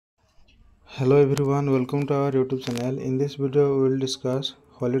Hello everyone, welcome to our YouTube channel. In this video we will discuss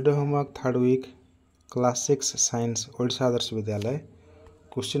holiday homework third week class 6 science Odisha Adarsh Vidyalaya.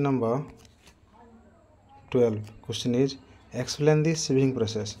 Question number 12. Question is explain the sieving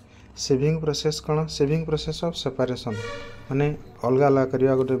process. Sieving process कौन? Sieving process of separation माने अलग अलग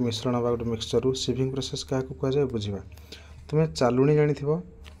करिया गोटे मिश्रण बा गोटे mixture रु sieving process क्या को कह जाय बुझिबा. तुमे चालुणी जानि थिबो.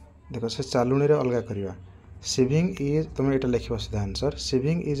 देखो से चालुणी रे अलग करिया. Sieving is तुम्हें इटा लिखिबा सीधा answer.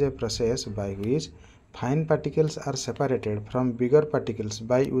 Sieving is a process by which fine particles are separated from bigger particles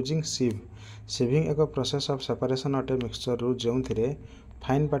by using sieve. Sieving एक process of separation अटे मिक्सचर रु जेउन थिरे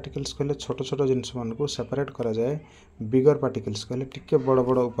फाइन पार्टिकल्स कहले छोट छोट जिंस मान को सेपरेट करा जाए. बिगर पार्टिकल्स कहले टिके बड़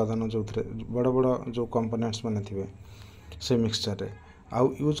बड़ उपादान जो बड़ बड़ जो कंपोनेंट्स माने थिबे से मिक्सचर रे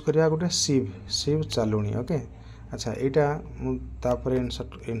आउ यूज करिया गोटे सिव चालुणी. ओके अच्छा यहाँ तापर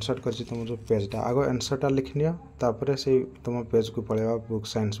इनसर्ट कर तुम जो पेजटा आग आंसरटा लिख नि तापर से तुम पेज को पलैया बुक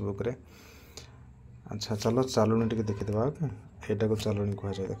साइंस बुक रे. अच्छा चलो चालुणी टे देखीदे. ओके यहाँ को चालुणी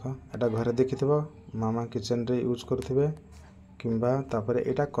कह जाए. देख यहाँ घरे देखी मामा किचन रे यूज करुवे किंबा तापर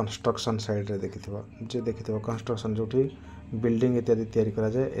यहाँ कंस्ट्रक्शन साइड रे देखी जे देखी कंस्ट्रक्शन जो बिल्डिंग इत्यादि तैयारी करा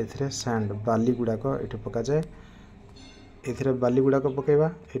जाए. एथिरे सैंड बाली गुड़ाक ये पका जाए. एथिरे बाली गुड़ाक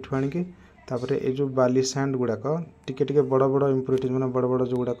पकेबा एठू आनिकी तापर ये जो बाली सैंड गुड़ाक टिके टिके बड़ बड़ इम्प्योरिटीज माने बड़ बड़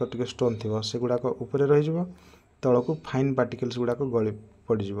जो गुड़ाक टिके स्टोन थिबो से गुड़ाक ऊपर रही जिवो तळकू फाइन पार्टिकल्स गुड़ाक गली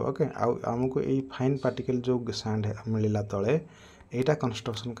पड़ जिवो. ओके आमको यही फाइन पार्टिकल जो सैंड मिलला तले यहाँ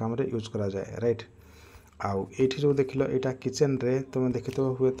कंस्ट्रक्शन काम रे यूज करा जाए. राइट आउ एठी जो देखिलो यहाँ किचन रे तुम देखि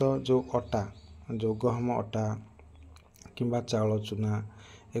तो हुए तो जो अटा जो गहम अटा किंबा चावल चूना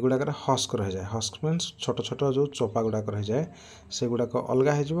एगुड़ाक हस्क रही जाए. हस्क मीन्स छोट छोट जो चोपा गुड़ाक रही जाए से गुड़ाक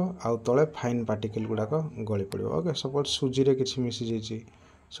अलग हो तले फाइन पार्टिकल गुड़ाक गली पड़ो. ओके सपोज सुजी रे किछि मिसी जाइछि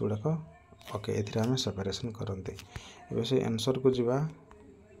से गुड़ाक ओके एथिरे आमे सेपरेशन करते. एबे से आंसर को जिबा.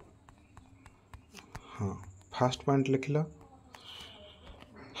 हाँ फर्स्ट पॉइंट लिखिलो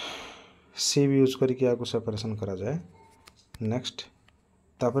सिव यूज करके या सेपरेशन करा जाए. नेक्स्ट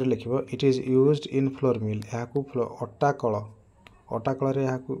तापर लिखिबो it is used in flour mill. या अटा कल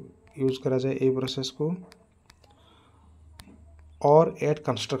यूज करा जाए ये प्रोसेस को और एट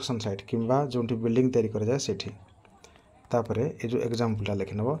कंस्ट्रक्शन साइट किंबा जो बिल्डिंग तैयारी करा जाए सेठी. तापरे ये जो एग्जांपलटा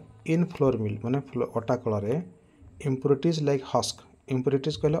लिखि नबो इन फ्लोर मिल माने अटा कल रे इम्प्योरिटीज लाइक हस्क.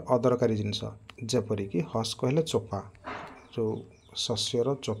 इम्प्योरिटीज कहले अदरकारी जिनस जेपरि कि हस्क कहले चोपा जो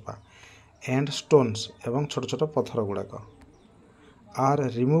शस्यर चोपा एंड स्टोन्स एवं छोट छोट पत्थर गुड़ाक आर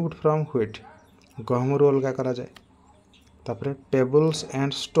रिमूव्ड फ्रॉम व्हीट गहम रु अलग करा जाए. तापरे pebbles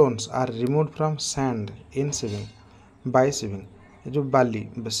and stones are removed from sand in swimming bye सिविंग. ये जो बाली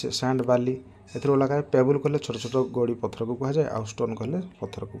सैंड बाली एथरो लगा पेबल कहले छोट छोट गोड़ी पत्थर को कह जाए आ स्टोन कहले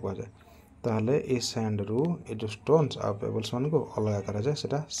पत्थर को कह जाए. ताहले ए सैंड रु ए जो स्टोन्स आ पेबल्स मान को अलग करा जाए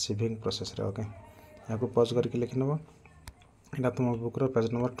सेटा सिविंग प्रोसेस रे. ओके या को पॉज करके लिखि नबो. एटा तुम बुक रो पेज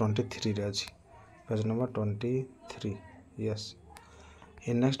नंबर 23 रे अछि. Page number 23. Yes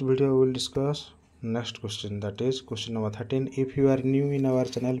in next video we will discuss next question, that is question number 13. If you are new in our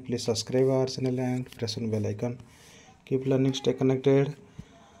channel, please subscribe our channel and press on bell icon. Keep learning, stay connected.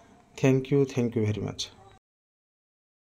 Thank you very much.